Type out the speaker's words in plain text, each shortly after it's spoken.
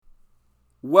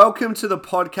Welcome to the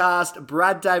podcast.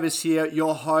 Brad Davis here,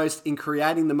 your host in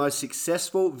creating the most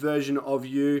successful version of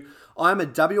you. I'm a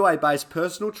WA-based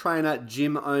personal trainer,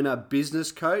 gym owner,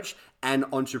 business coach, and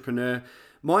entrepreneur.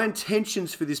 My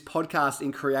intentions for this podcast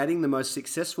in creating the most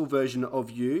successful version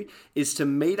of you is to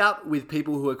meet up with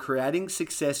people who are creating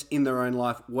success in their own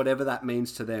life, whatever that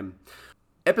means to them.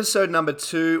 Episode number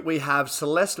 2, we have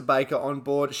Celeste Baker on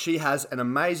board. She has an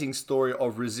amazing story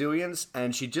of resilience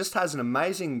and she just has an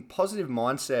amazing positive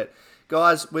mindset.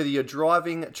 Guys, whether you're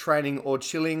driving, training, or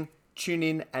chilling, tune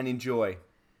in and enjoy.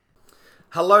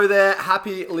 Hello there,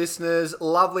 happy listeners.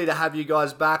 Lovely to have you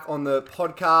guys back on the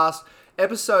podcast.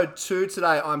 Episode 2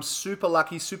 today, I'm super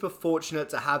lucky, super fortunate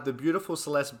to have the beautiful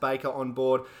Celeste Baker on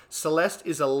board. Celeste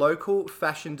is a local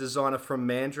fashion designer from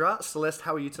Mandurah. Celeste,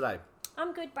 how are you today?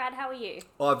 I'm good, Brad. How are you?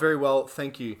 Oh, very well,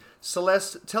 thank you.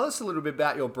 Celeste, tell us a little bit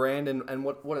about your brand and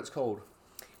what it's called.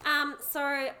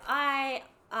 So I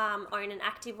own an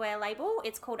activewear label.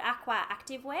 It's called Aqua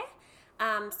Activewear.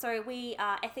 So we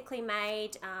are ethically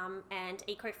made and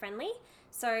eco-friendly.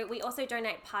 So we also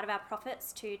donate part of our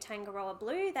profits to Tangaroa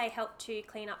Blue. They help to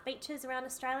clean up beaches around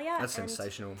Australia. That's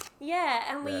sensational. Yeah,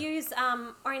 and we use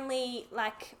only,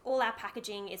 like, all our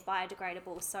packaging is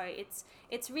biodegradable. So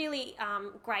it's really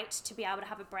great to be able to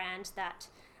have a brand that,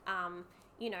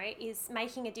 is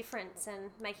making a difference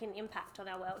and making an impact on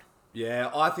our world.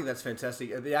 Yeah, I think that's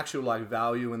fantastic. The actual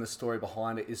value and the story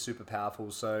behind it is super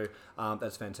powerful. So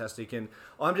that's fantastic. And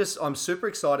I'm super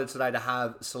excited today to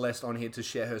have Celeste on here to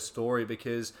share her story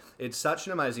because it's such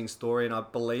an amazing story. And I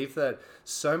believe that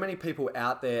so many people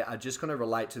out there are just going to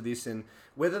relate to this. And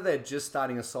whether they're just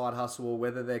starting a side hustle or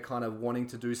whether they're kind of wanting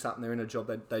to do something, they're in a job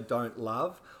that they don't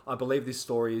love, I believe this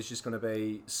story is just going to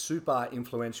be super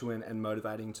influential and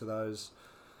motivating to those.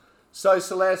 So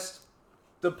Celeste,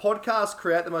 the podcast,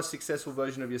 Create the Most Successful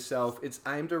Version of Yourself, it's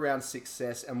aimed around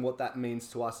success and what that means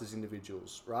to us as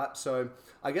individuals, right? So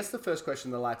I guess the first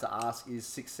question that I like to ask is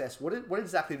success. What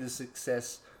exactly does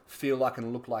success feel like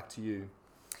and look like to you?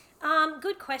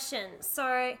 Good question.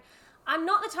 So I'm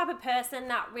not the type of person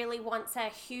that really wants a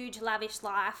huge, lavish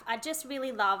life. I just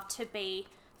really love to be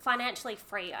financially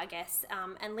free, I guess,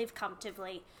 and live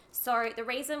comfortably. So the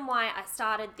reason why I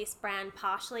started this brand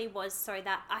partially was so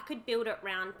that I could build it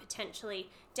around potentially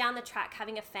down the track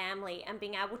having a family and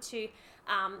being able to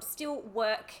still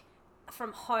work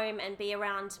from home and be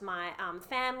around my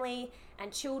family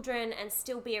and children and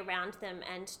still be around them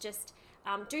and just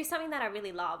do something that I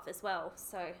really love as well.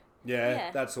 So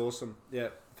yeah, that's awesome. Yeah,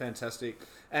 fantastic.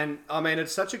 And I mean,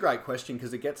 it's such a great question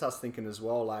because it gets us thinking as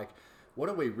well, like, what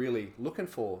are we really looking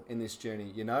for in this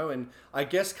journey, And I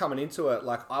guess coming into it,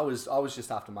 I was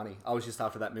just after money. I was just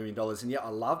after that $1 million. And yeah, I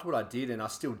loved what I did and I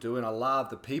still do. And I love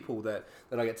the people that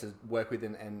I get to work with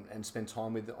and spend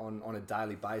time with on a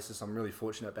daily basis. I'm really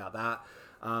fortunate about that.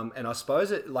 And I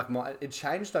suppose it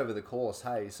changed over the course.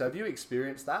 Hey, so have you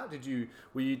experienced that? Did you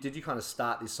kind of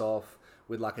start this off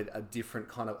with a different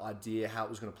kind of idea how it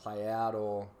was going to play out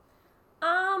or?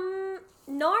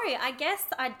 No, I guess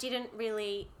I didn't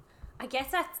really. I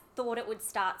guess I thought it would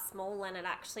start small and it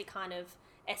actually kind of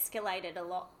escalated a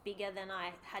lot bigger than I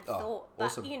had thought. But,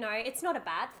 awesome. It's not a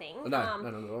bad thing.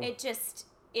 No.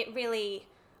 It really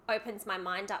opens my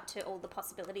mind up to all the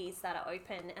possibilities that are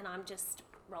open and I'm just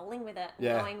rolling with it,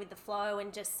 going with the flow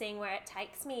and just seeing where it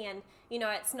takes me. And,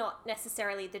 it's not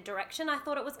necessarily the direction I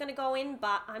thought it was going to go in,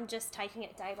 but I'm just taking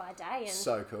it day by day. And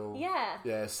so cool. Yeah.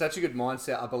 Yeah, such a good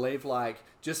mindset. I believe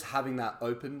just having that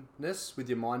openness with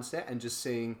your mindset and just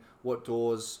seeing what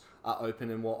doors are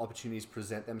open and what opportunities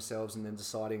present themselves and then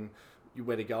deciding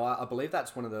where to go. I believe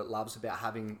that's one of the loves about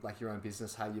having your own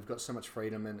business. Hey, you've got so much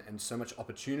freedom and so much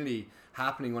opportunity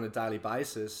happening on a daily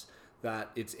basis that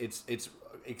it's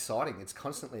exciting. It's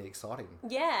constantly exciting.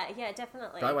 Yeah,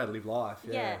 definitely. Great way to live life.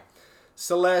 Yeah.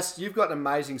 Celeste, you've got an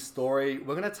amazing story.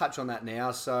 We're going to touch on that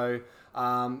now. So,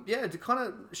 to kind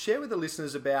of share with the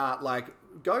listeners about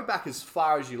go back as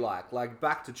far as you like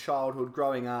back to childhood,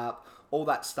 growing up, all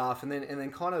that stuff, and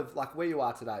then kind of where you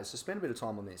are today. So spend a bit of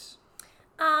time on this.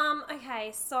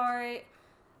 Okay, so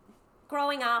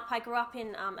growing up, I grew up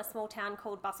in a small town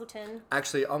called Busselton.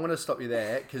 Actually, I'm going to stop you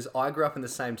there because I grew up in the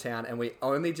same town and we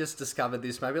only just discovered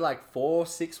this maybe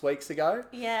 4-6 weeks ago.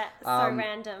 Yeah, so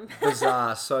random.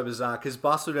 Bizarre, so bizarre. Because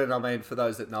Busselton, I mean, for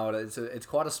those that know it, it's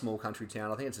quite a small country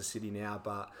town. I think it's a city now,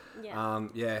 but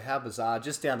how bizarre.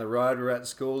 Just down the road, we're at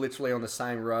school, literally on the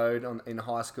same road in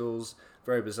high schools.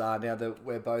 Very bizarre now that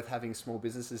we're both having small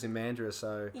businesses in Mandurah,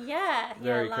 so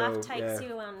life takes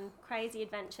you on crazy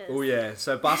adventures. Oh yeah,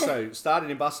 so Busso, started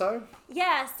in Busso?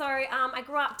 Yeah, so I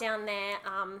grew up down there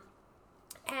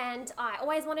and I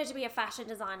always wanted to be a fashion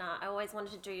designer. I always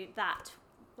wanted to do that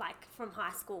like from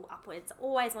high school upwards.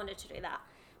 Always wanted to do that.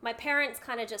 My parents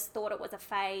kind of just thought it was a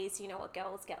phase, you know, what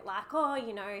girls get like, oh,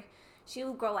 you know,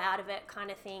 she'll grow out of it kind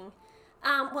of thing.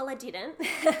 Well, I didn't.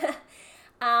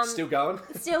 Still going?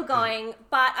 Still going,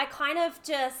 but I kind of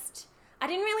just, I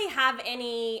didn't really have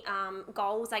any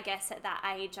goals, I guess, at that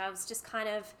age. I was just kind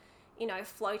of, you know,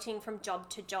 floating from job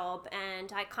to job,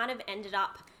 and I kind of ended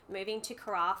up moving to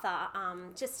Karratha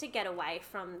just to get away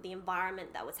from the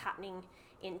environment that was happening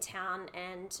in town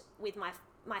and with my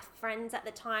friends at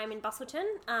the time in Busselton.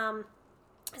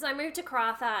 So I moved to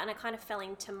Karratha and I kind of fell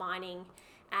into mining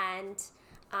and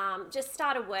just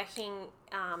started working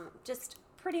just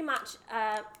pretty much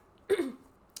a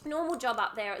normal job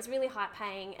up there. It was really high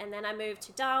paying, and then I moved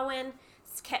to Darwin,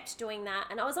 kept doing that,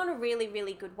 and I was on a really,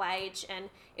 really good wage, and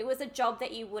it was a job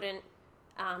that you wouldn't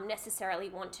necessarily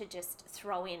want to just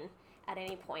throw in at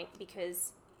any point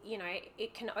because, you know,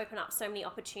 it can open up so many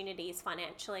opportunities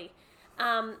financially.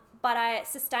 But I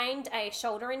sustained a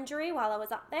shoulder injury while I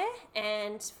was up there,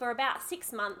 and for about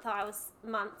 6 months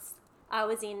I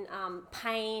was in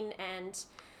pain, and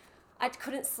I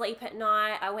couldn't sleep at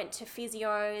night. I went to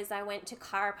physios, I went to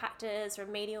chiropractors,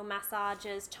 remedial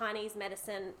massages, Chinese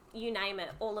medicine, you name it,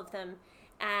 all of them.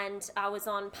 And I was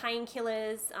on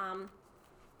painkillers,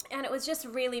 and it was just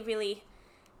really, really,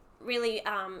 really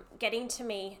getting to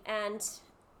me, and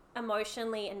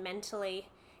emotionally and mentally.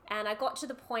 And I got to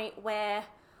the point where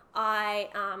I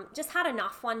just had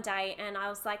enough one day, and I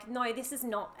was like, no, this is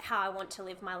not how I want to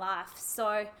live my life.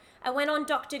 So I went on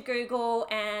Dr. Google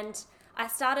and I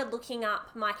started looking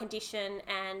up my condition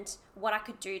and what I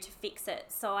could do to fix it.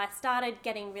 So I started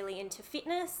getting really into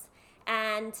fitness,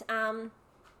 and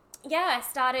I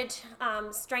started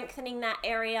strengthening that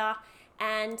area,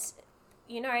 and,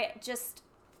 you know, just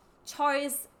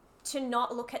chose to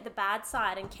not look at the bad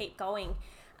side and keep going.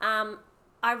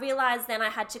 I realized then I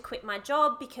had to quit my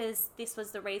job because this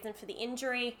was the reason for the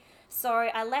injury. So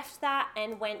I left that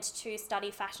and went to study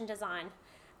fashion design.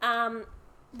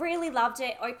 Really loved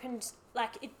it.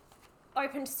 It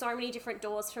opened so many different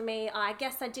doors for me. I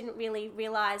guess I didn't really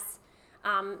realize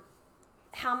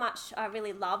how much I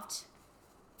really loved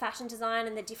fashion design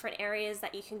and the different areas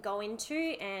that you can go into.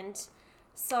 And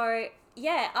so,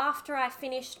 yeah, after I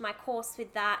finished my course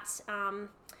with that,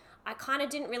 I kind of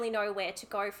didn't really know where to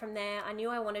go from there. I knew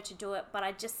I wanted to do it, but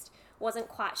I just wasn't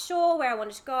quite sure where I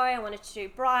wanted to go. I wanted to do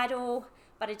bridal,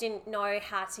 but I didn't know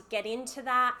how to get into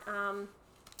that.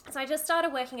 So I just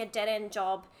started working a dead-end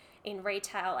job in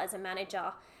retail as a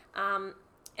manager.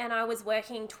 And I was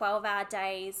working 12-hour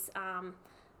days,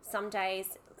 some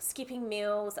days skipping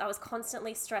meals. I was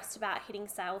constantly stressed about hitting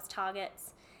sales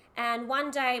targets. And one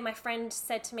day my friend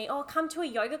said to me, oh, come to a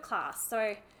yoga class.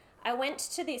 So I went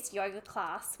to this yoga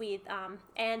class with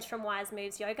Ange from Wise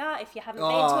Moves Yoga. If you haven't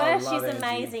been to her, she's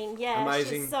amazing. Yeah,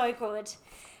 amazing. She's so good.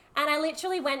 And I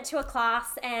literally went to a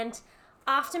class, and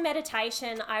after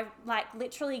meditation, I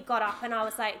literally got up and I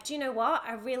was like, do you know what?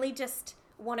 I really just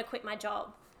want to quit my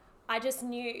job. I just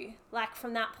knew,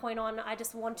 from that point on, I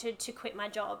just wanted to quit my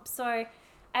job. So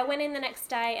I went in the next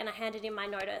day and I handed in my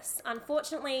notice.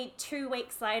 Unfortunately, 2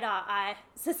 weeks later, I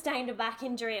sustained a back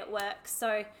injury at work.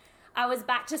 So I was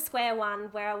back to square one,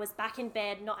 where I was back in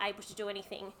bed, not able to do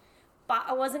anything. But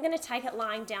I wasn't going to take it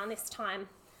lying down this time.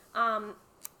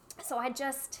 So I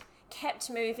just kept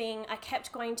moving. I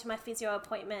kept going to my physio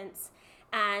appointments,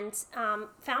 and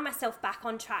found myself back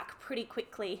on track pretty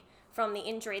quickly from the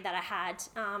injury that I had.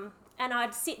 And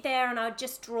I'd sit there and I'd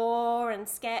just draw and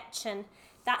sketch, and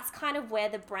that's kind of where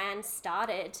the brand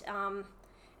started.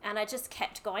 And I just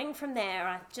kept going from there.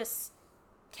 I just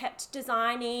kept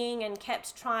designing and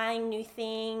kept trying new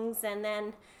things, and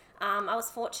then I was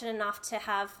fortunate enough to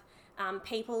have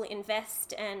people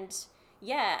invest, and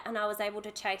I was able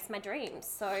to chase my dreams.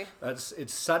 So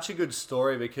it's such a good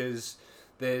story, because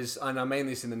and I mean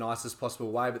this in the nicest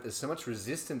possible way, but there's so much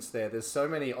resistance there. There's so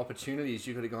many opportunities.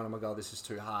 You could have gone, oh my God, this is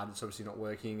too hard. It's obviously not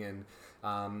working. And,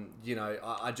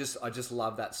 I just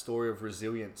love that story of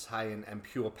resilience, hey, and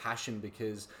pure passion,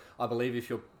 because I believe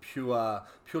if you're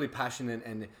purely passionate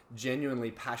and genuinely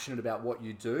passionate about what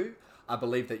you do, I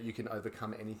believe that you can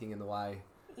overcome anything in the way.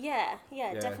 Yeah,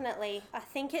 definitely. I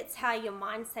think it's how your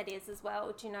mindset is as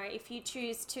well. You know, if you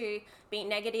choose to be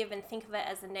negative and think of it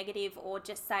as a negative, or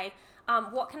just say,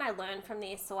 what can I learn from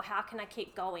this, or how can I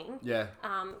keep going? Yeah.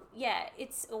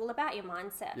 It's all about your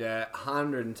mindset. Yeah,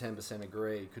 110%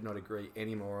 agree. Could not agree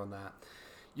any more on that.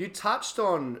 You touched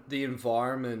on the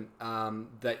environment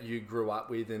that you grew up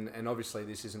with, and obviously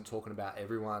this isn't talking about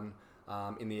everyone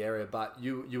in the area, but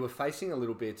you were facing a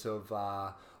little bit of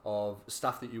of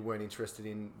stuff that you weren't interested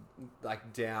in,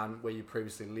 like down where you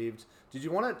previously lived. Did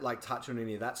you want to like touch on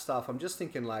any of that stuff? I'm just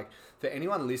thinking like for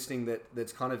anyone listening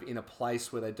that's kind of in a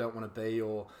place where they don't want to be,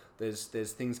 or there's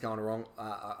things going wrong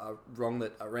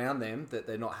that around them that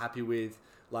they're not happy with.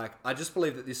 Like, I just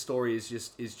believe that this story is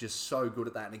just so good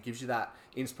at that, and it gives you that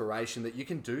inspiration that you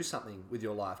can do something with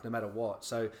your life no matter what.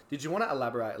 So, did you want to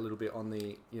elaborate a little bit on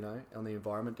the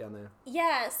environment down there?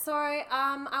 Yeah, so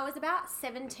I was about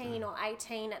 17 or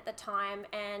 18 at the time,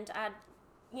 and I'd,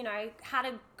 had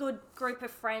a good group of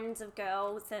friends of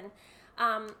girls, and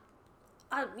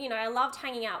I loved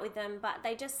hanging out with them, but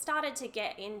they just started to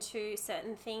get into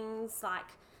certain things like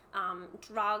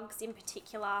drugs in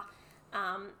particular.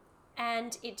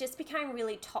 And it just became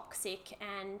really toxic,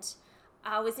 and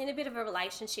I was in a bit of a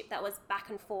relationship that was back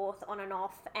and forth, on and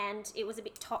off, and it was a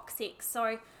bit toxic.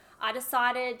 So I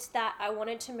decided that I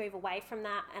wanted to move away from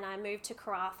that, and I moved to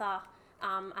Karratha.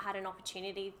 I had an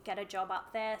opportunity to get a job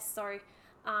up there, so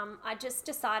I just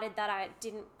decided that I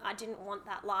didn't want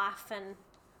that life, and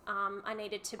I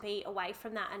needed to be away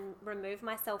from that and remove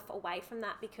myself away from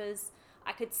that, because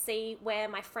I could see where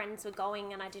my friends were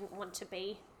going, and I didn't want to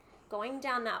be going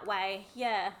down that way.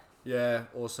 Yeah,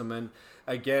 awesome. And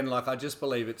again, like, I just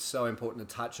believe it's so important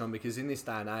to touch on, because in this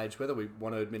day and age, whether we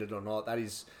want to admit it or not, that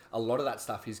is a lot of that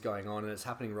stuff is going on, and it's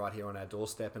happening right here on our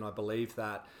doorstep. And I believe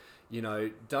that,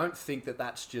 don't think that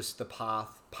that's just the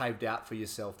path paved out for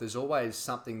yourself. There's always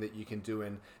something that you can do,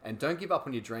 and don't give up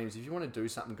on your dreams. If you want to do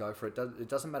something, go for it. It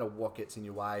doesn't matter what gets in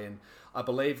your way. And I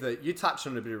believe that you touched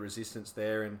on a bit of resistance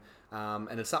there, and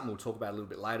it's something we'll talk about a little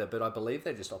bit later, but I believe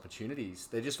they're just opportunities.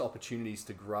 They're just opportunities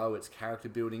to grow. It's character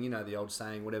building. The old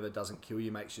saying, whatever doesn't kill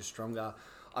you makes you stronger.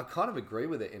 I kind of agree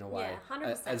with it in a way. Yeah,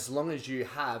 100%. As long as you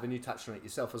have, and you touched on it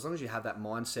yourself, as long as you have that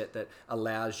mindset that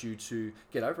allows you to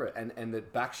get over it, and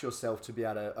that backs yourself to be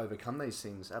able to overcome these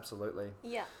things. Absolutely.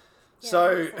 Yeah.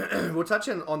 So we'll touch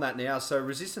on that now. So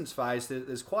resistance phase,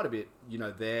 there's quite a bit,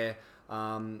 there.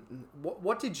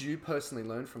 What did you personally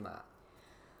learn from that?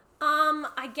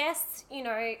 I guess,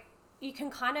 you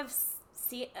can kind of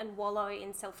sit and wallow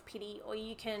in self-pity, or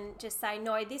you can just say,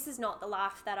 no, this is not the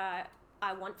life that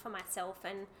I want for myself,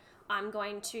 and I'm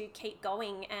going to keep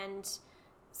going and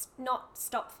not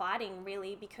stop fighting,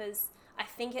 really, because I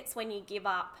think it's when you give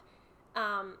up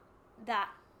that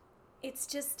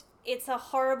it's a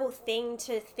horrible thing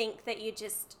to think that you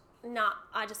just,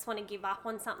 I just want to give up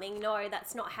on something. No,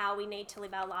 that's not how we need to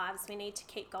live our lives. We need to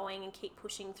keep going and keep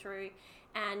pushing through,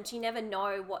 and you never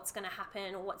know what's going to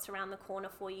happen or what's around the corner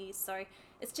for you. So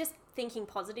it's just thinking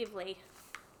positively.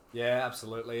 Yeah,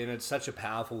 absolutely. And it's such a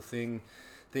powerful thing,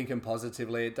 thinking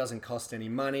positively. It doesn't cost any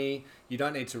money. You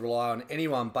don't need to rely on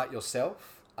anyone but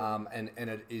yourself. And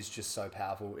it is just so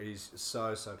powerful. It is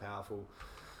so, so powerful.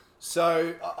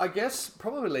 So I guess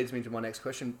probably leads me to my next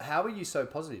question. How are you so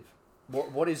positive?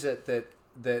 What is it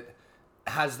that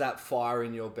has that fire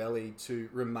in your belly to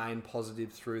remain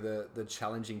positive through the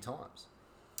challenging times?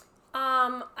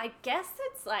 I guess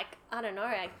it's like, I don't know,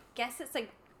 I guess it's a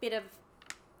bit of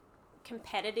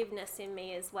competitiveness in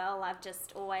me as well. I've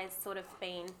just always sort of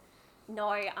been,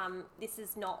 this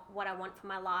is not what I want for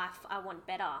my life. I want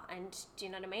better, and do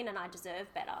you know what I mean? And I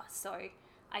deserve better. So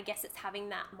I guess it's having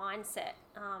that mindset,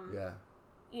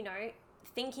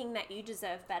 thinking that you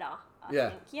deserve better. I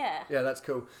think. Yeah, that's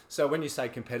cool. So when you say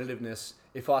competitiveness,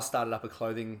 if I started up a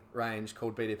clothing range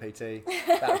called BDPT,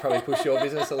 that would probably push your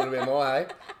business a little bit more, hey?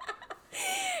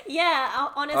 Yeah,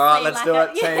 honestly. All right, let's do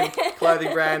it, team.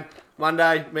 Clothing brand,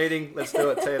 Monday meeting. Let's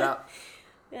do it. Tee it up.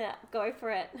 Yeah, go for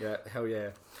it. Yeah, hell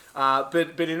yeah.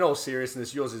 But in all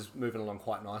seriousness, yours is moving along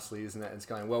quite nicely, isn't it? It's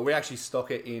going well. We actually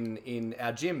stock it in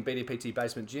our gym, BDPT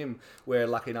Basement Gym. We're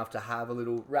lucky enough to have a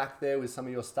little rack there with some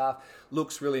of your stuff.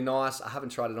 Looks really nice. I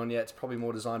haven't tried it on yet. It's probably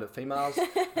more designed at females.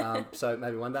 So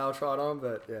maybe one day I'll try it on,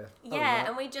 but yeah. Yeah,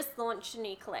 and we just launched a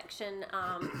new collection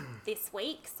this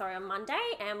week, on Monday,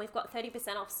 and we've got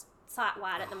 30% off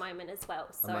site-wide at the moment as well.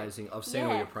 So, amazing. I've seen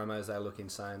all your promos. They look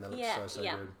insane. They look so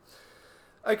good.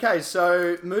 Okay,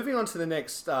 so moving on to the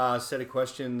next set of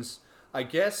questions, I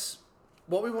guess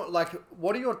what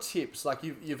are your tips? Like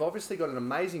you've obviously got an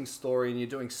amazing story and you're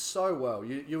doing so well.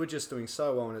 You were just doing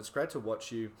so well, and it's great to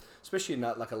watch you, especially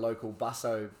not like a local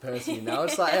busso person,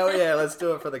 It's like, hell yeah, let's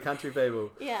do it for the country people.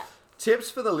 Yeah.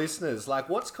 Tips for the listeners, like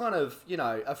what's kind of,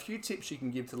 a few tips you can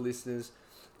give to the listeners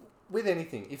with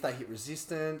anything, if they hit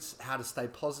resistance, how to stay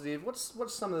positive. What's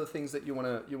some of the things that you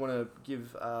want to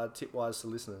give tip-wise to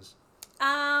listeners?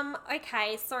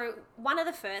 Okay, so one of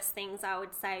the first things I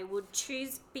would say would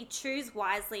choose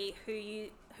wisely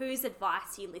whose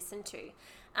advice you listen to,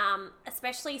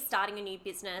 especially starting a new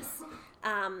business.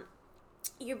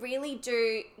 you really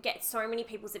do get so many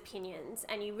people's opinions,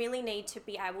 and you really need to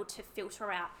be able to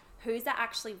filter out who's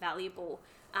actually valuable.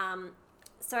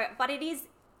 But it is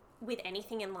with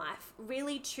anything in life,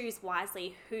 really choose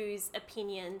wisely whose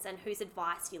opinions and whose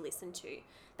advice you listen to.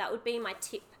 That would be my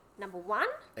tip number 1.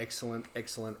 Excellent.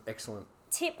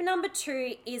 Tip number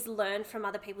 2 is learn from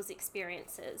other people's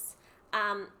experiences.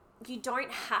 You don't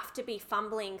have to be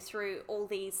fumbling through all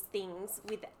these things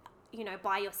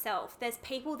by yourself. There's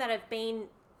people that have been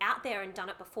out there and done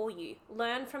it before you.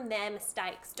 Learn from their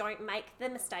mistakes. Don't make the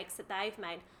mistakes that they've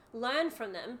made. Learn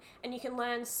from them, and you can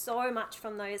learn so much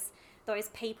from those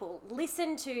people.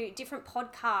 Listen to different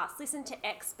podcasts. Listen to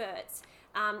experts.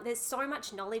 There's so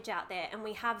much knowledge out there, and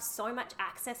we have so much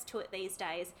access to it these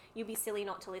days. You'd be silly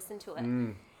not to listen to it.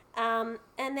 And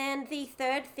then the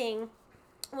third thing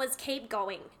was keep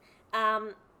going.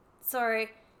 So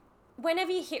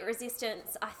whenever you hit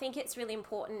resistance, I think it's really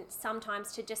important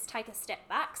sometimes to just take a step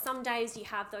back. Some days you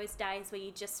have those days where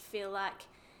you just feel like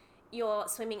you're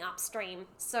swimming upstream.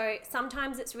 So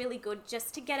sometimes it's really good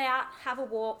just to get out, have a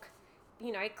walk,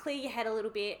 clear your head a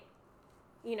little bit,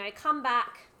 come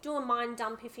back, do a mind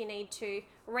dump if you need to,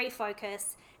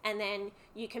 refocus, and then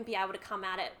you can be able to come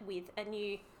at it with a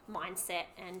new mindset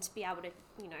and be able to,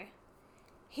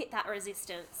 hit that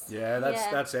resistance. Yeah,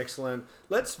 that's excellent.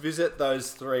 Let's visit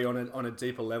those 3 on a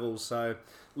deeper level. So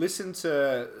listen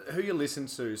to who you listen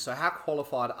to. So how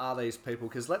qualified are these people?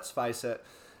 Because let's face it,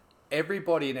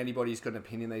 everybody and anybody's got an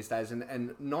opinion these days, and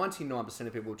 99%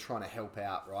 of people are trying to help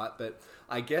out, right? But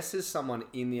I guess as someone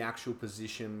in the actual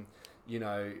position,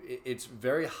 it's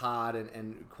very hard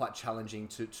and quite challenging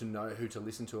to know who to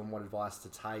listen to and what advice to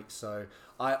take. So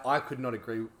I could not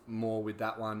agree more with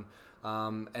that one.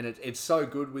 And it's so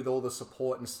good with all the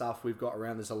support and stuff we've got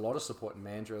around. There's a lot of support in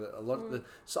Mandurah.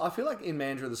 So I feel like in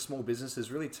Mandurah, the small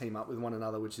businesses really team up with one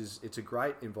another, it's a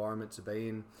great environment to be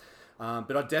in.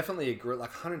 But I definitely agree,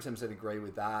 like 110% agree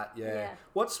with that. Yeah.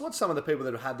 What's some of the people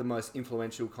that have had the most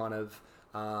influential kind of,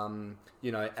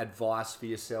 advice for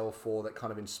yourself or that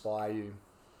kind of inspire you?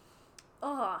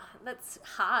 Oh, that's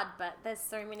hard, but there's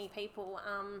so many people.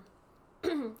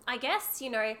 I guess,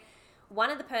 one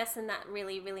of the person that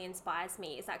really, really inspires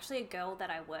me is actually a girl that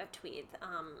I worked with.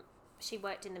 She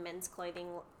worked in the men's clothing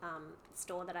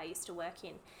store that I used to work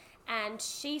in. And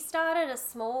she started a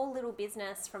small little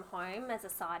business from home as a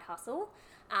side hustle.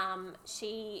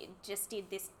 She just did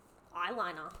this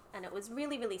eyeliner, and it was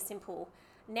really, really simple.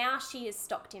 Now she is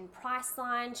stocked in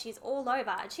Priceline. She's all over.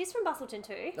 And she's from Busselton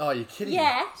too. Oh, you're kidding.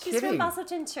 Yeah, she's from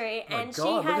Busselton too. Oh, and God, she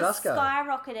has look at us go.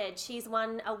 skyrocketed. She's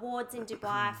won awards in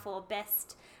Dubai for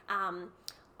best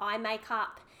eye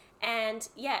makeup. And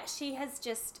yeah, she has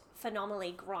just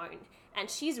phenomenally grown. And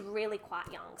she's really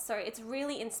quite young. So it's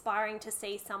really inspiring to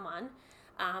see someone.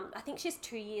 I think she's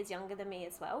 2 years younger than me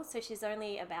as well. So she's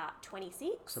only about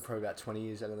 26. So probably about 20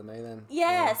 years younger than me then.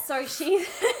 Yeah. So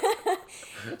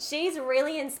she's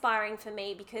really inspiring for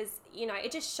me because,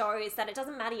 it just shows that it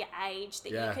doesn't matter your age,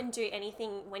 that you can do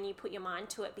anything when you put your mind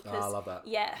to it. Because I love that.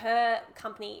 Yeah, her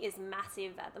company is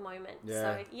massive at the moment. Yeah.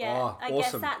 So yeah, I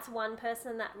awesome. guess that's one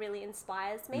person that really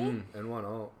inspires me. And why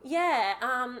not? Yeah.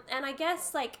 And I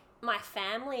guess like my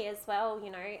family as well,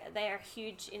 they're a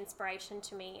huge inspiration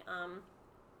to me.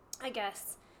 I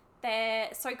guess they're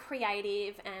so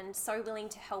creative and so willing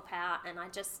to help out, and I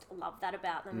just love that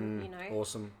about them,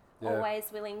 Awesome. Yeah. Always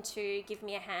willing to give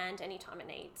me a hand anytime I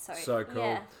need. So cool.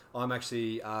 Yeah. I'm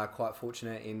actually quite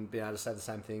fortunate in being able to say the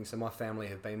same thing. So my family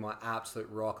have been my absolute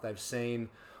rock. They've seen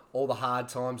all the hard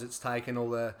times it's taken, all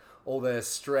the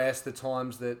stress, the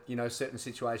times that, certain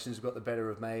situations have got the better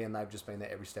of me, and they've just been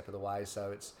there every step of the way.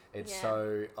 So it's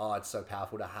so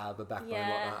powerful to have a backbone like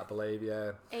that, I believe.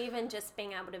 Yeah. Even just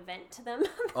being able to vent to them.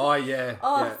 Oh yeah.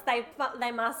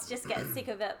 They must just get sick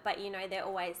of it, but they're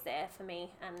always there for me,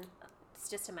 and it's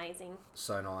just amazing.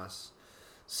 So nice.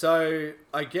 So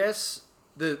I guess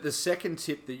the second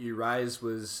tip that you raised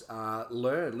was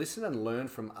listen and learn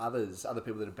from other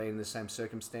people that have been in the same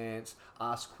circumstance.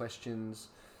 Ask questions.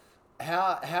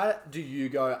 How do you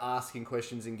go asking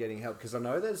questions and getting help? Because I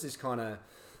know there's this kind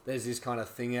of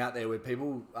thing out there where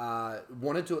people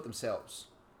want to do it themselves,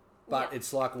 but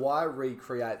it's like, why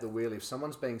recreate the wheel if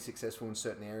someone's being successful in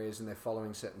certain areas and they're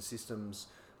following certain systems?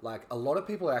 Like, a lot of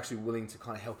people are actually willing to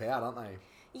kind of help out, aren't they?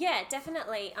 Yeah,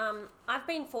 definitely. I've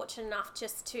been fortunate enough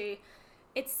just to.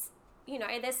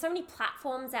 There's so many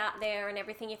platforms out there and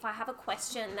everything. If I have a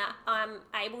question, that I'm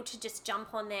able to just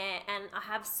jump on there, and I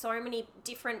have so many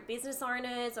different business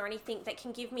owners or anything that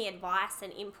can give me advice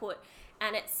and input,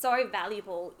 and it's so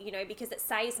valuable, because it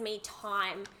saves me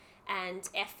time and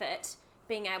effort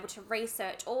being able to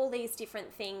research all these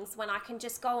different things when I can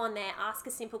just go on there, ask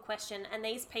a simple question, and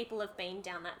these people have been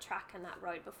down that track and that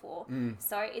road before.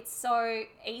 So it's so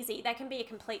easy. They can be a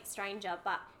complete stranger,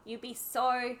 but you'd be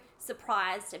so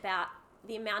surprised about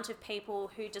the amount of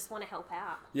people who just want to help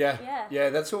out. Yeah,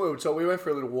 that's what we were talking. We went for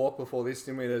a little walk before this,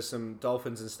 didn't we? There's some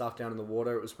dolphins and stuff down in the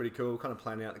water. It was pretty cool, kind of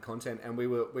planning out the content, and we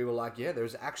were like, yeah,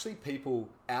 there's actually people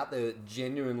out there that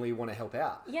genuinely want to help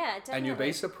out. Yeah, definitely. And you'll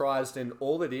be surprised, and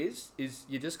all it is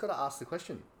you just got to ask the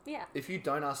question. Yeah. If you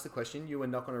don't ask the question, you are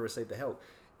not going to receive the help.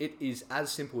 It is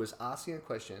as simple as asking a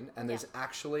question, and there's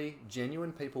actually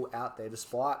genuine people out there,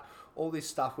 despite all this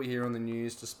stuff we hear on the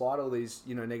news, despite all these,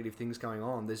 negative things going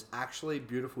on, there's actually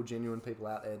beautiful, genuine people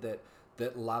out there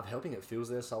that love helping. It fills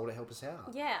their soul to help us out.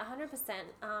 Yeah, 100%.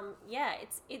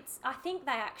 It's. I think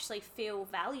they actually feel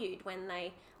valued when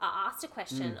they are asked a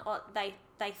question, or they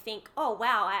think, oh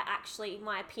wow,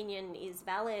 my opinion is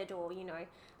valid, or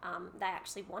they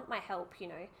actually want my help.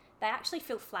 They actually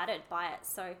feel flattered by it.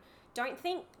 So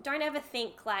don't ever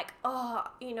think like, oh,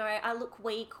 I look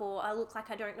weak, or I look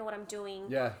like I don't know what I'm doing.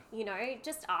 Yeah.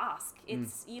 Just ask.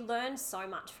 You learn so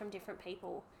much from different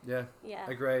people. Yeah. Yeah.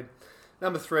 Agreed.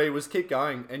 Number 3 was keep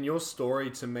going. And your story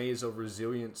to me is of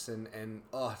resilience and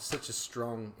it's such a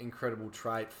strong, incredible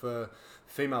trait for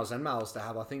females and males to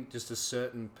have. I think just a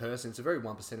certain person, it's a very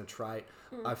 1% trait.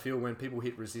 I feel when people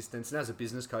hit resistance, and as a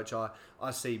business coach,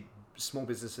 I see small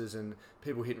businesses and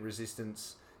people hitting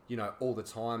resistance all the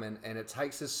time, and it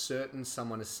takes a certain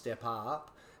someone to step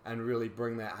up and really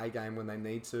bring their A game when they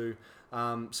need to.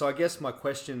 So I guess my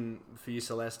question for you,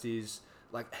 Celeste, is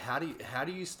like, how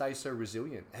do you stay so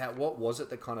resilient? What was it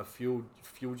that kind of fueled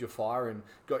your fire and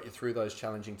got you through those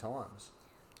challenging times?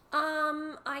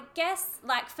 I guess,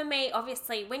 like, for me,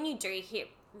 obviously, when you do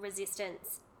hit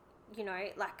resistance,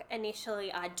 like,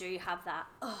 initially I do have that,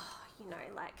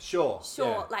 Sure,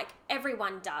 yeah. like,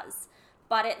 everyone does.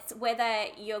 But it's whether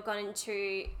you're going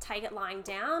to take it lying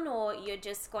down, or you're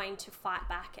just going to fight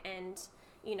back. And,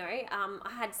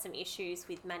 I had some issues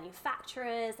with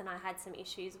manufacturers, and I had some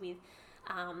issues with,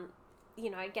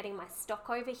 getting my stock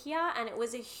over here. And it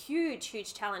was a huge,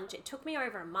 huge challenge. It took me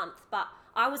over a month, but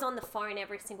I was on the phone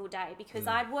every single day because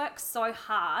I'd worked so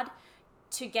hard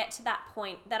to get to that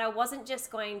point that I wasn't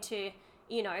just going to,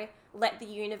 let the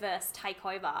universe take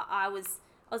over. I was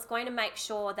going to make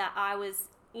sure that I was,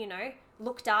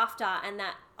 looked after, and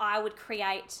that I would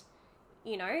create,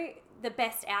 the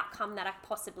best outcome that I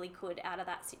possibly could out of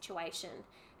that situation.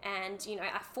 And,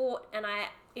 I fought, and I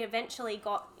eventually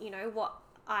got, what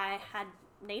I had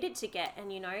needed to get.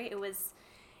 And, it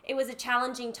was a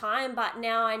challenging time, but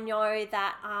now I know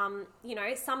that,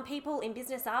 some people in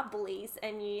business are bullies,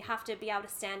 and you have to be able to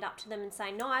stand up to them and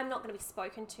say, no, I'm not going to be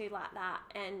spoken to like that.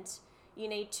 And you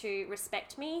need to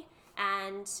respect me.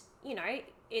 And,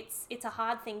 it's a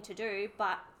hard thing to do,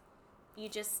 but you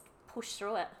just push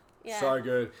through it. Yeah. So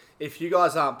good. If you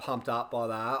guys aren't pumped up by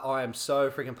that, I am so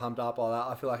freaking pumped up by that.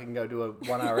 I feel like I can go do a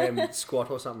 1RM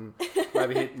squat or something.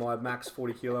 Maybe hit my max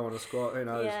 40 kilo on a squat. Who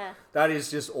knows? Yeah. That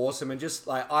is just awesome. And just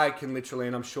like, I can literally,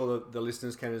 and I'm sure the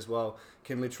listeners can as well,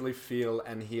 can literally feel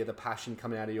and hear the passion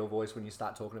coming out of your voice when you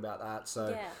start talking about that.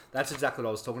 So that's exactly what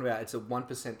I was talking about. It's a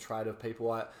 1% trait of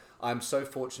people. I'm so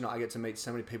fortunate I get to meet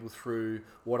so many people through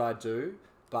what I do.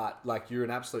 But like, you're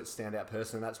an absolute standout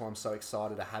person, and that's why I'm so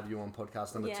excited to have you on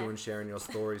podcast number 2 and sharing your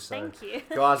story. So, thank you.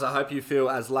 Guys, I hope you feel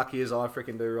as lucky as I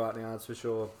freaking do right now. That's for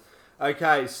sure.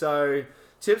 Okay, so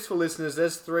tips for listeners.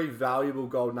 There's 3 valuable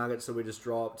gold nuggets that we just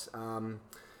dropped.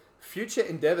 Future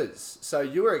endeavors. So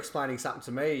you were explaining something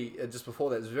to me just before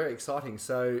that. It's very exciting.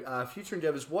 So future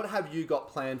endeavors, what have you got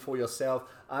planned for yourself?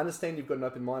 I understand you've got an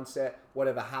open mindset.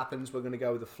 Whatever happens, we're going to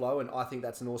go with the flow, and I think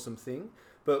that's an awesome thing.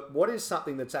 But what is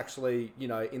something that's actually,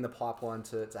 in the pipeline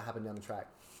to happen down the track?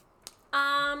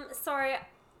 So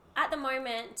at the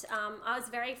moment, I was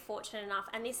very fortunate enough,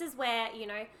 and this is where,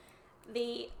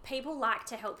 the people like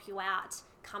to help you out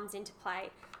comes into play.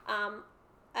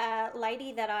 A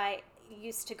lady that I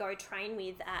used to go train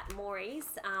with at Maury's,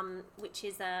 which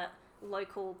is a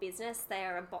local business. They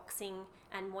are a boxing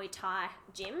and Muay Thai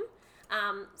gym.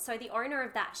 So the owner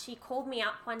of that, she called me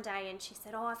up one day and she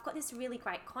said, I've got this really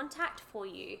great contact for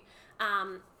you.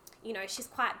 She's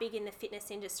quite big in the fitness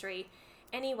industry.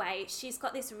 Anyway, she's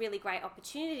got this really great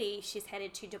opportunity. She's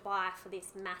headed to Dubai for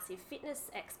this massive fitness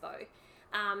expo.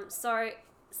 So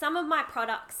some of my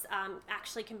products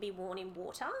actually can be worn in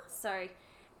water. So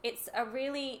it's a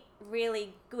really,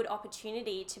 really good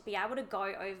opportunity to be able to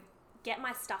get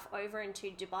my stuff over into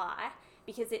Dubai,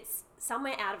 because it's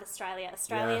somewhere out of Australia.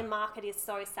 Australian market is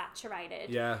so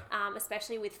saturated,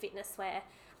 especially with fitness wear.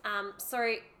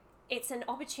 So it's an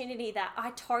opportunity that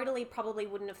I totally probably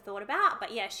wouldn't have thought about.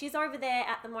 But yeah, she's over there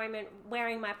at the moment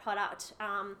wearing my product,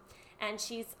 and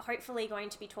she's hopefully going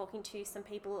to be talking to some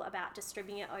people about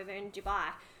distributing it over in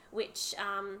Dubai, which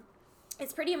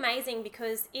is pretty amazing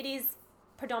because it is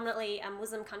predominantly a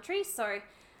Muslim country, so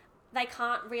they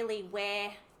can't really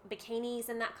wear bikinis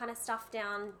and that kind of stuff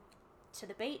down to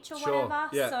the beach or whatever.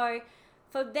 Yeah. So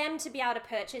for them to be able to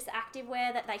purchase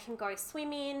activewear that they can go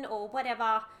swim in or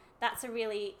whatever, that's a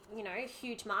really,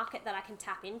 huge market that I can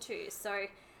tap into. So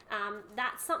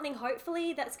that's something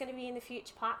hopefully that's going to be in the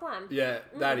future pipeline. Yeah,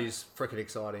 that is freaking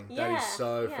exciting. Yeah, that is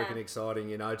so yeah. freaking exciting,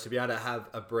 to be able to have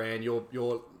a brand,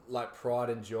 your like pride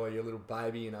and joy, your little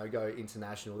baby, go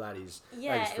international. That is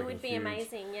it would be huge.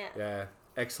 amazing. Yeah,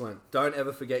 excellent. Don't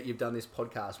ever forget you've done this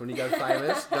podcast. When you go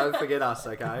famous, don't forget us,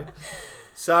 okay?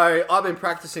 So I've been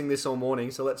practicing this all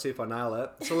morning, so let's see if I nail it.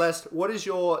 Celeste, what is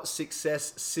your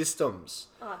success systems?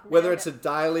 Whether it's a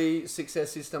daily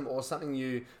success system or something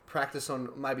you practice on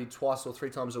maybe twice or 3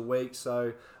 times a week.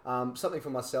 So something for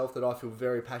myself that I feel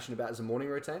very passionate about is a morning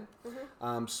routine.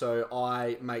 So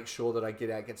I make sure that I get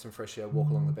out, get some fresh air, walk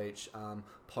along the beach.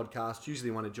 Podcast,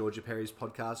 usually one of Georgia Perry's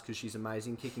podcasts because she's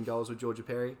amazing. Kicking Goals with Georgia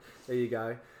Perry. There you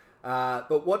go.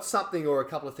 But what's something or a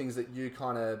couple of things that you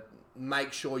kind of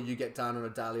make sure you get done on a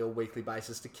daily or weekly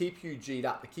basis to keep you G'd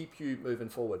up, to keep you moving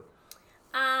forward?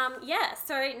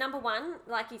 So number one,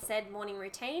 like you said, morning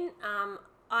routine.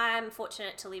 I'm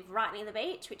fortunate to live right near the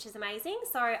beach, which is amazing.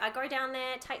 So I go down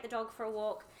there, take the dog for a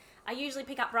walk. I usually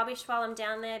pick up rubbish while I'm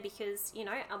down there because,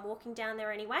 I'm walking down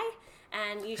there anyway.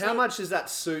 And usually... How much does that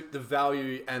suit the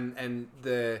value and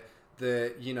the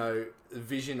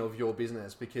vision of your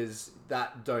business? Because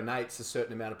that donates a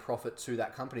certain amount of profit to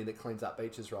that company that cleans up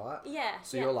beaches, right? Yeah.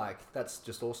 So you're like, that's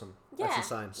just awesome. Yeah. That's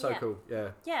insane. So cool. Yeah.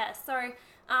 Yeah. So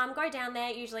go down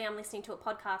there. Usually I'm listening to a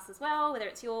podcast as well, whether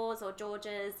it's yours or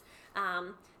George's.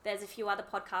 There's a few other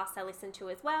podcasts I listen to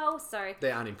as well. So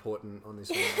they're unimportant on this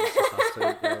one. It's just us two.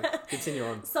 Yeah. Continue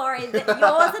on. Sorry, yours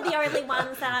are the only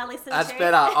ones that I listen to. That's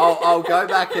better. I'll go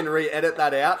back and re-edit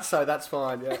that out, so that's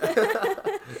fine. Yeah.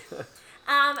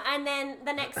 And then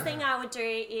the next thing I would do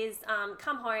is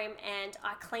come home and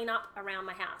I clean up around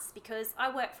my house because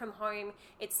I work from home.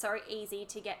 It's so easy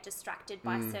to get distracted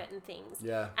by certain things.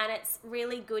 Yeah. And it's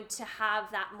really good to have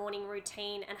that morning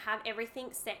routine and have everything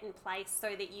set in place so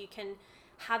that you can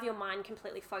have your mind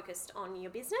completely focused on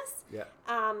your business. Yeah.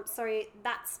 So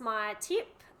that's my tip.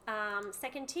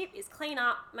 Second tip is clean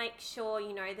up. Make sure,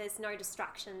 there's no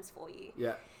distractions for you.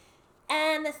 Yeah.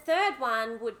 And the third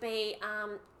one would be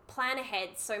plan ahead.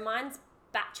 So mine's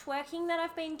batch working that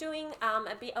I've been doing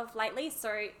a bit of lately.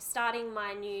 So starting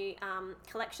my new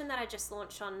collection that I just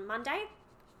launched on Monday.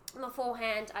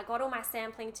 Beforehand, I got all my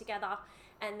sampling together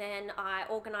and then I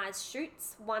organise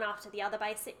shoots one after the other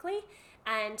basically.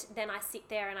 And then I sit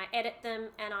there and I edit them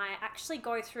and I actually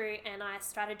go through and I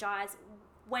strategize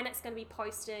when it's going to be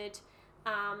posted,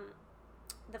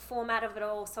 the format of it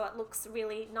all, so it looks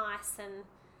really nice and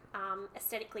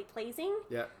aesthetically pleasing.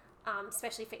 Yeah.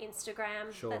 Especially for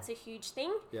Instagram. Sure. That's a huge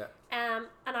thing. Yeah. And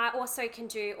I also can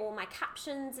do all my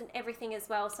captions and everything as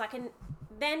well, so I can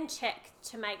then check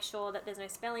to make sure that there's no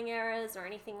spelling errors or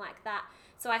anything like that.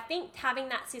 So I think having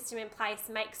that system in place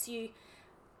makes you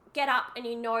get up and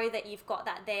you know that you've got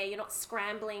that there. You're not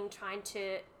scrambling trying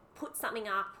to put something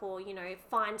up or,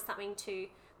 find something to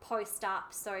post up.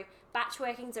 So batch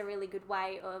working is a really good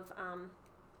way of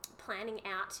planning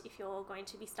out if you're going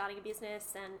to be starting a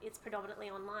business and it's predominantly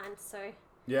online. So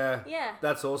yeah,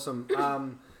 that's awesome.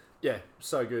 Yeah,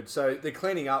 so good. So the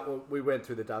cleaning up, we went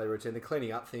through the daily routine. The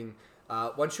cleaning up thing,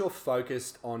 once you're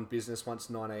focused on business, once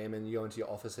 9 a.m. and you go into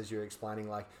your office, as you're explaining,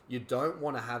 like you don't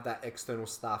want to have that external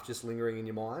stuff just lingering in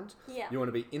your mind. Yeah. You want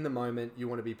to be in the moment. You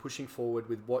want to be pushing forward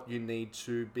with what you need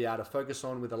to be able to focus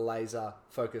on with a laser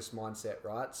focused mindset,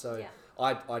 right? So yeah.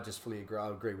 I just fully agree. I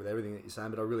agree with everything that you're saying,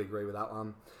 but I really agree with that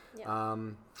one. Yeah.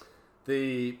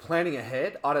 The planning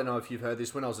ahead, I don't know if you've heard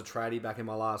this. When I was a tradie back in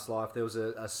my last life, there was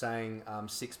a saying,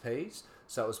 6 Ps.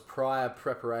 So it was prior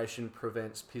preparation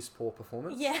prevents piss poor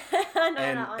performance. Yeah, I know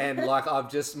and, that one. And like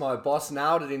my boss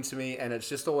nailed it into me and it's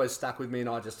just always stuck with me and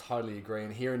I just totally agree.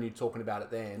 And hearing you talking about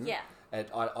it then,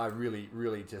 I really,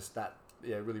 really just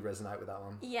really resonate with that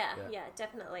one. Yeah,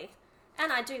 definitely.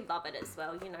 And I do love it as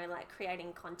well, like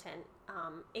creating content.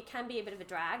 It can be a bit of a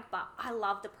drag, but I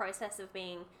love the process of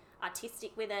being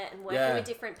artistic with it and working with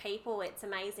different people. It's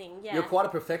amazing. Yeah. You're quite a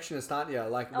perfectionist, aren't you?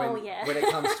 Like when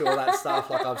it comes to all that stuff,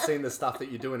 like I've seen the stuff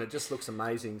that you do and it just looks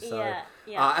amazing. So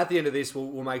at the end of this,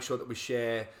 we'll make sure that we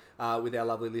share with our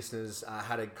lovely listeners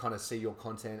how to kind of see your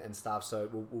content and stuff. So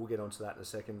we'll get onto that in a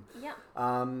second. Yeah.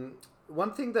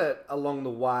 one thing that along the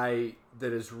way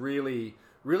that has really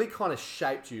kind of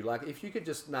shaped you, like if you could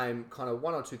just name kind of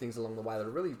one or two things along the way that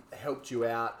have really helped you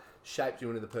out, shaped you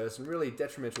into the person, really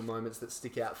detrimental moments that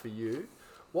stick out for you,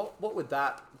 what would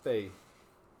that be?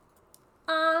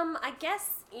 I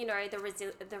guess,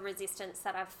 the resistance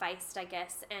that I've faced, I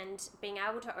guess, and being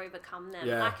able to overcome them.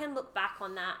 Yeah. I can look back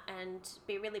on that and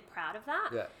be really proud of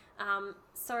that. Yeah.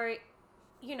 So,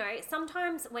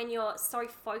 sometimes when you're so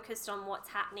focused on what's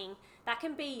happening, that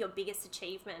can be your biggest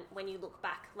achievement when you look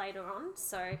back later on.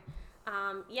 So,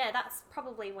 that's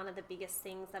probably one of the biggest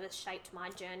things that has shaped my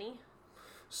journey.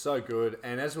 So good.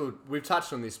 And as we've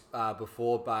touched on this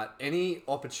before, but any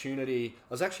opportunity,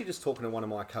 I was actually just talking to one of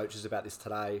my coaches about this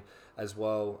today as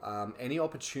well. Any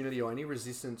opportunity or any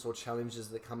resistance or challenges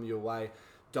that come your way,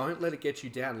 don't let it get you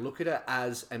down. Look at it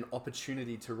as an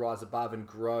opportunity to rise above and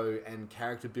grow and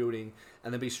character building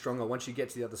and then be stronger. Once you get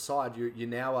to the other side, you're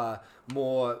now a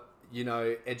more,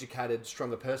 educated,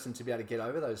 stronger person to be able to get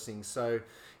over those things. So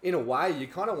in a way, you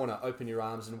kind of want to open your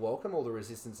arms and welcome all the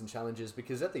resistance and challenges,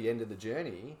 because at the end of the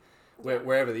journey,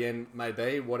 wherever the end may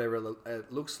be, whatever it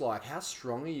looks like, how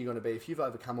strong are you going to be if you've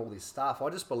overcome all this stuff? I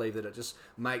just believe that it just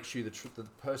makes you the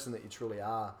person that you truly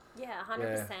are. Yeah,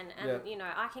 100%. And,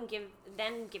 I can give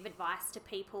advice to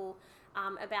people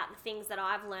about the things that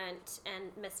I've learnt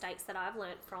and mistakes that I've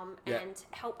learnt from, and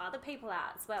help other people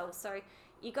out as well. So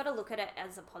you got to look at it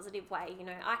as a positive way.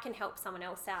 I can help someone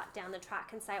else out down the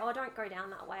track and say, oh, don't go down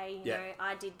that way.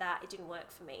 I did that. It didn't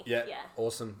work for me. Yeah.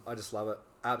 Awesome. I just love it.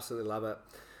 Absolutely love it.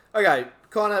 Okay,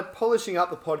 kind of polishing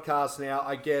up the podcast now,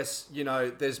 I guess,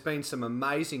 there's been some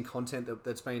amazing content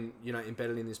that's been,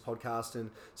 embedded in this podcast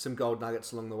and some gold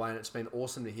nuggets along the way, and it's been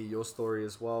awesome to hear your story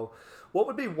as well. What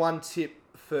would be one tip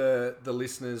for the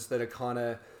listeners that are kind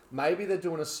of, maybe they're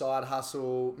doing a side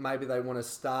hustle, maybe they want to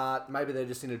start, maybe they're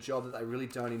just in a job that they really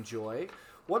don't enjoy?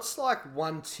 What's like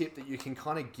one tip that you can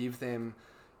kind of give them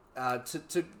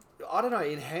to I don't know,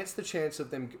 enhance the chance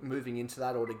of them moving into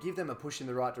that, or to give them a push in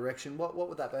the right direction? What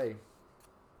would that be?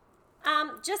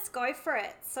 Just go for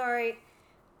it. So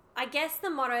I guess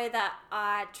the motto that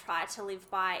I try to live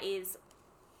by is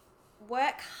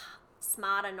work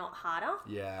smarter, not harder.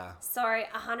 Yeah. So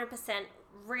 100%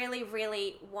 really,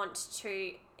 really want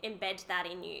to embed that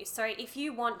in you. So if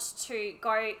you want to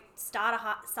go start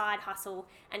a side hustle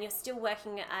and you're still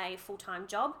working a full-time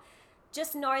job,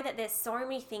 just know that there's so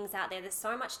many things out there. There's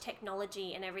so much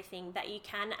technology and everything that you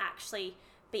can actually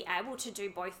be able to do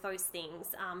both those things.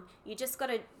 You just got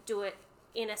to do it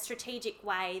in a strategic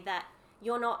way that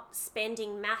you're not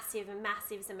spending massive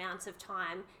amounts of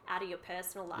time out of your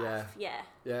personal life. Yeah.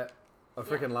 I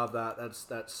freaking love that.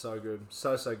 That's so good.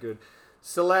 So good.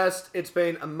 Celeste, it's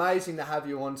been amazing to have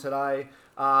you on today.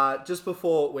 Just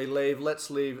before we leave,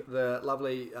 let's leave the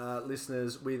lovely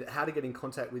listeners with how to get in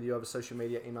contact with you over social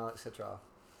media, email, etc.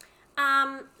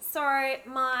 So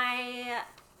my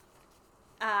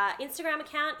Instagram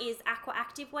account is Aqua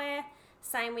Activewear.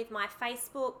 Same with my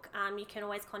Facebook. You can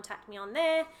always contact me on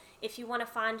there. If you want to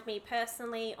find me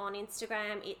personally on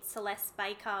Instagram, it's Celeste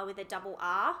Baker with a double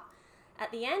R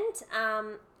at the end.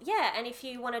 And if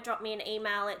you want to drop me an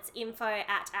email, it's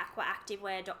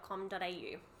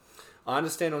info@aquaactivewear.com.au. I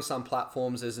understand on some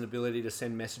platforms there's an ability to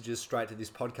send messages straight to this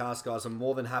podcast, guys. I'm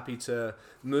more than happy to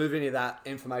move any of that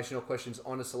information or questions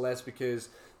onto Celeste, because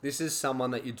this is someone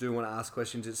that you do want to ask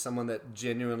questions. It's someone that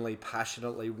genuinely,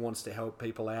 passionately wants to help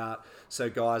people out. So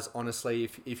guys, honestly,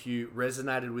 if you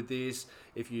resonated with this,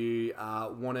 if you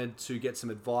wanted to get some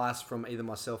advice from either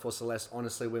myself or Celeste,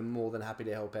 honestly, we're more than happy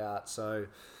to help out. So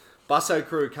Busso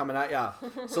crew coming at ya.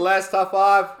 Celeste, high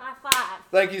five. High five.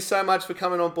 Thank you so much for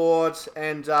coming on board.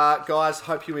 And guys,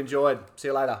 hope you enjoyed. See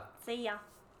you later. See ya.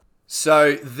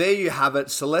 So there you have it.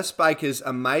 Celeste Baker's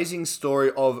amazing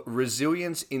story of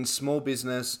resilience in small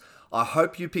business. I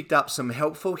hope you picked up some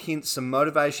helpful hints, some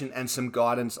motivation, and some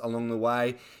guidance along the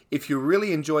way. If you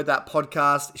really enjoyed that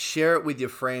podcast, share it with your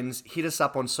friends. Hit us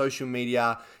up on social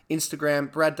media,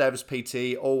 Instagram, Brad Davis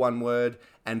PT, all one word,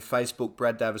 and Facebook,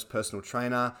 Brad Davis Personal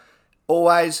Trainer.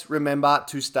 Always remember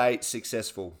to stay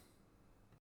successful.